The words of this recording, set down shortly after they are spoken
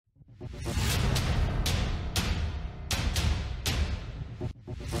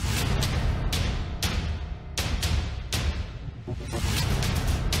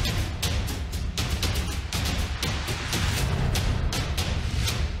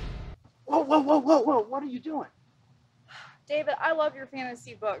whoa, what are you doing? David, I love your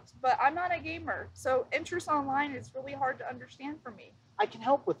fantasy books, but I'm not a gamer, so interest online is really hard to understand for me. I can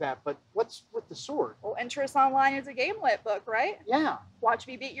help with that, but what's with the sword? Well, interest online is a GameLit book, right? Yeah. Watch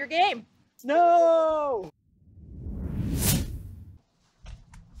me beat your game. No!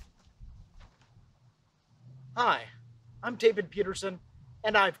 Hi, I'm David Peterson,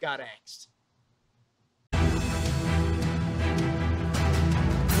 and I've got angst.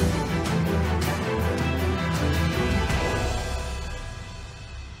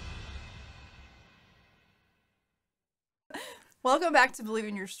 Welcome back to Believe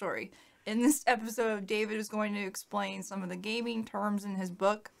in Your Story. In this episode, David is going to explain some of the gaming terms in his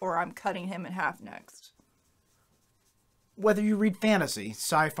book, or I'm cutting him in half next. Whether you read fantasy,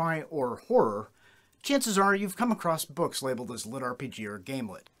 sci-fi, or horror, chances are you've come across books labeled as LitRPG or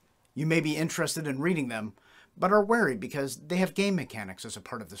GameLit. You may be interested in reading them, but are wary because they have game mechanics as a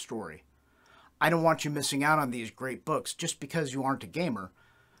part of the story. I don't want you missing out on these great books just because you aren't a gamer.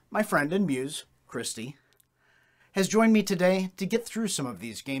 My friend and muse, Cristi, has joined me today to get through some of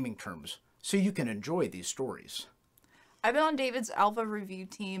these gaming terms so you can enjoy these stories. I've been on David's alpha review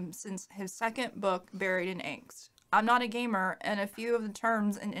team since his second book, Buried in Angst. I'm not a gamer, and a few of the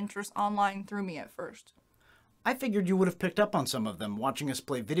terms and interests online threw me at first. I figured you would have picked up on some of them watching us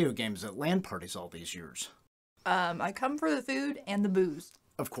play video games at LAN parties all these years. I come for the food and the booze.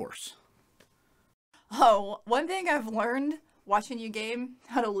 Of course. Oh, one thing I've learned watching you game,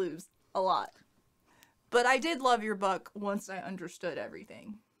 how to lose. A lot. But I did love your book once I understood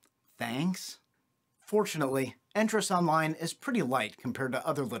everything. Thanks. Fortunately, interest online is pretty light compared to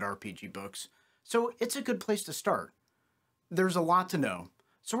other LitRPG books, so it's a good place to start. There's a lot to know,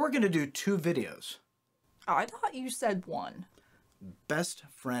 so we're going to do 2 videos. Oh, I thought you said 1. Best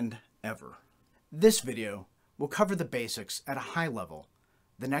friend ever. This video will cover the basics at a high level.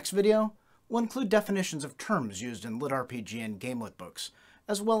 The next video will include definitions of terms used in LitRPG and GameLit books,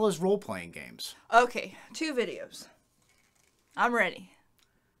 as well as role-playing games. Okay, 2 videos. I'm ready.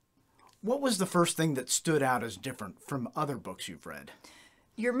 What was the first thing that stood out as different from other books you've read?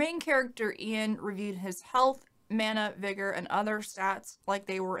 Your main character, Ian, reviewed his health, mana, vigor, and other stats like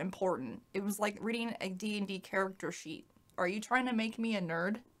they were important. It was like reading a D&D character sheet. Are you trying to make me a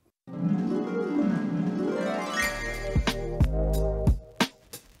nerd?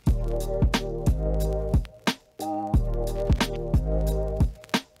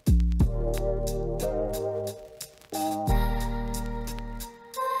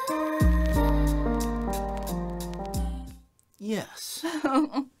 Yes.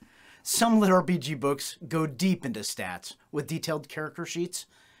 Some LitRPG books go deep into stats with detailed character sheets.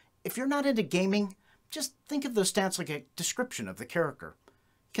 If you're not into gaming, just think of those stats like a description of the character.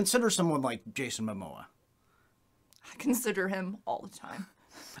 Consider someone like Jason Momoa. I consider him all the time.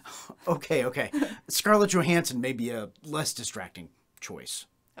 Okay. Scarlett Johansson may be a less distracting choice.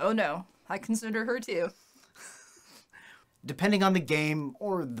 Oh no, I consider her too. Depending on the game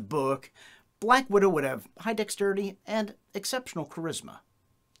or the book, Black Widow would have high dexterity and exceptional charisma.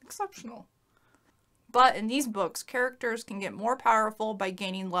 Exceptional. But in these books, characters can get more powerful by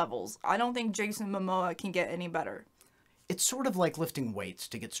gaining levels. I don't think Jason Momoa can get any better. It's sort of like lifting weights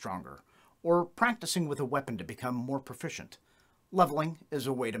to get stronger, or practicing with a weapon to become more proficient. Leveling is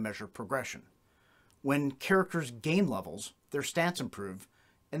a way to measure progression. When characters gain levels, their stats improve,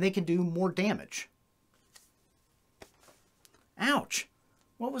 and they can do more damage. Ouch!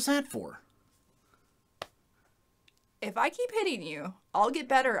 What was that for? If I keep hitting you, I'll get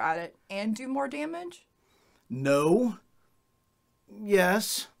better at it and do more damage? No.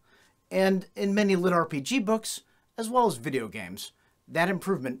 Yes. And in many LitRPG books, as well as video games, that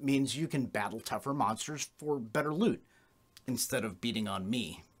improvement means you can battle tougher monsters for better loot, instead of beating on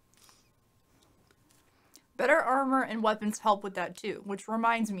me. Better armor and weapons help with that too, which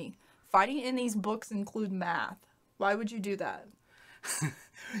reminds me, fighting in these books include math. Why would you do that?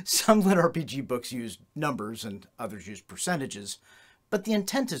 Some LitRPG books use numbers and others use percentages, but the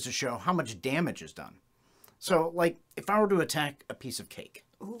intent is to show how much damage is done. So, like, if I were to attack a piece of cake.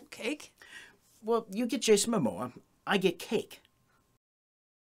 Ooh, cake? Well, you get Jason Momoa, I get cake.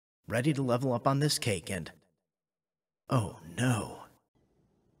 Ready to level up on this cake and... oh no.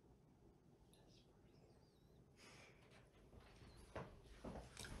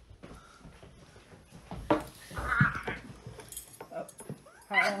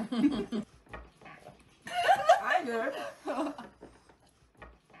 I did.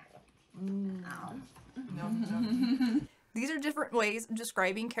 These are different ways of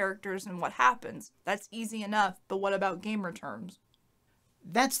describing characters and what happens. That's easy enough, but what about gamer terms?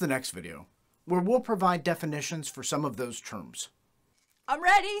 That's the next video, where we'll provide definitions for some of those terms. I'm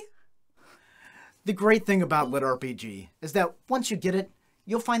ready! The great thing about LitRPG is that once you get it,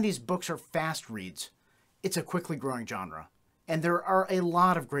 you'll find these books are fast reads. It's a quickly growing genre, and there are a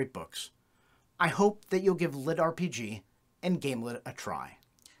lot of great books. I hope that you'll give LitRPG and GameLit a try.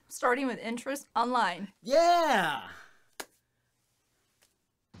 Starting with interest online. Yeah!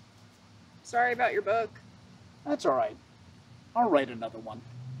 Sorry about your book. That's all right. I'll write another one.